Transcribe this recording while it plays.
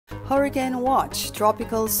Hurricane watch,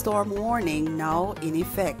 tropical storm warning now in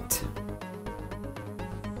effect.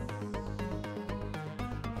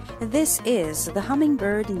 This is the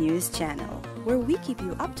Hummingbird News Channel, where we keep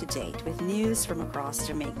you up to date with news from across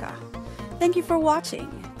Jamaica. Thank you for watching.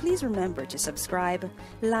 Please remember to subscribe,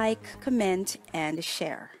 like, comment, and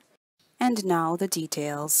share. And now the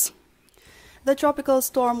details. The tropical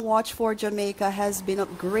storm watch for Jamaica has been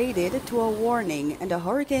upgraded to a warning, and a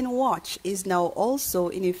hurricane watch is now also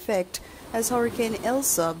in effect as Hurricane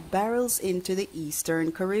Elsa barrels into the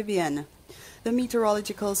eastern Caribbean. The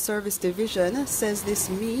Meteorological Service Division says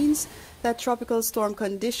this means that tropical storm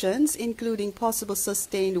conditions, including possible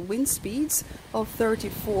sustained wind speeds of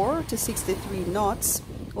 34 to 63 knots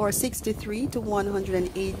or 63 to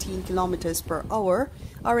 118 kilometers per hour,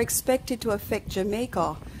 are expected to affect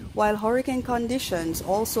Jamaica, while hurricane conditions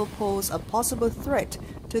also pose a possible threat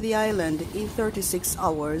to the island in 36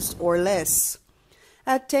 hours or less.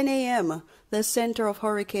 At 10 a.m., the center of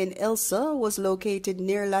Hurricane Elsa was located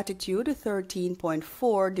near latitude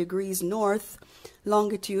 13.4 degrees north,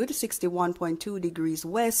 longitude 61.2 degrees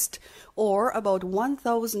west, or about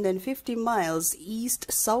 1,050 miles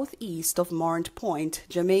east-southeast of Morant Point,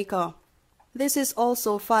 Jamaica. This is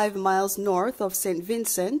also 5 miles north of St.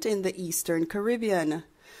 Vincent in the eastern Caribbean.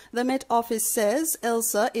 The Met Office says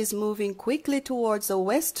Elsa is moving quickly towards the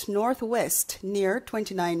west-northwest near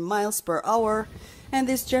 29 miles per hour, and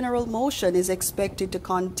this general motion is expected to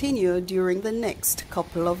continue during the next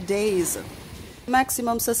couple of days.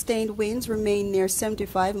 Maximum sustained winds remain near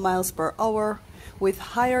 75 miles per hour, with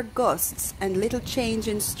higher gusts, and little change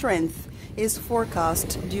in strength is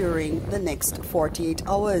forecast during the next 48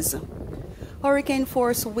 hours. Hurricane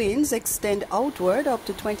force winds extend outward up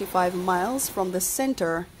to 25 miles from the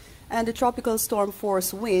center, and the tropical storm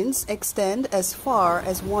force winds extend as far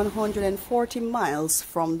as 140 miles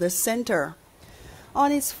from the center.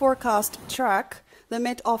 On its forecast track, the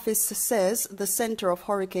Met Office says the center of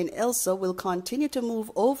Hurricane Elsa will continue to move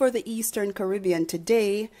over the eastern Caribbean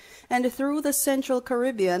today and through the central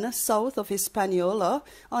Caribbean south of Hispaniola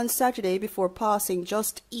on Saturday before passing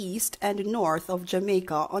just east and north of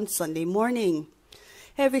Jamaica on Sunday morning.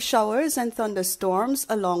 Heavy showers and thunderstorms,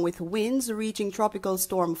 along with winds reaching tropical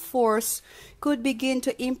storm force, could begin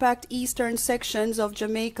to impact eastern sections of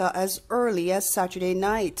Jamaica as early as Saturday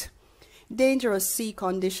night. Dangerous sea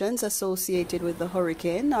conditions associated with the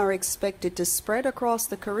hurricane are expected to spread across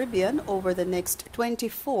the Caribbean over the next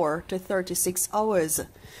 24 to 36 hours.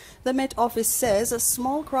 The Met Office says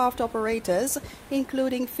small craft operators,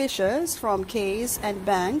 including fishers from quays and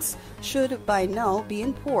banks, should by now be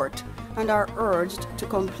in port and are urged to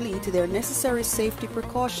complete their necessary safety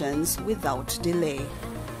precautions without delay.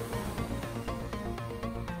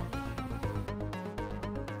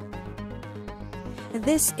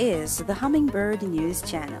 This is the Hummingbird News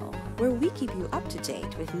Channel, where we keep you up to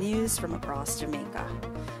date with news from across Jamaica.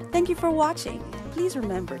 Thank you for watching. Please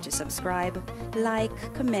remember to subscribe, like,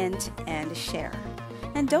 comment, and share.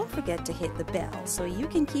 And don't forget to hit the bell so you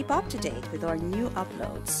can keep up to date with our new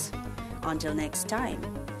uploads. Until next time,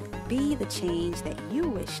 be the change that you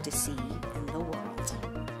wish to see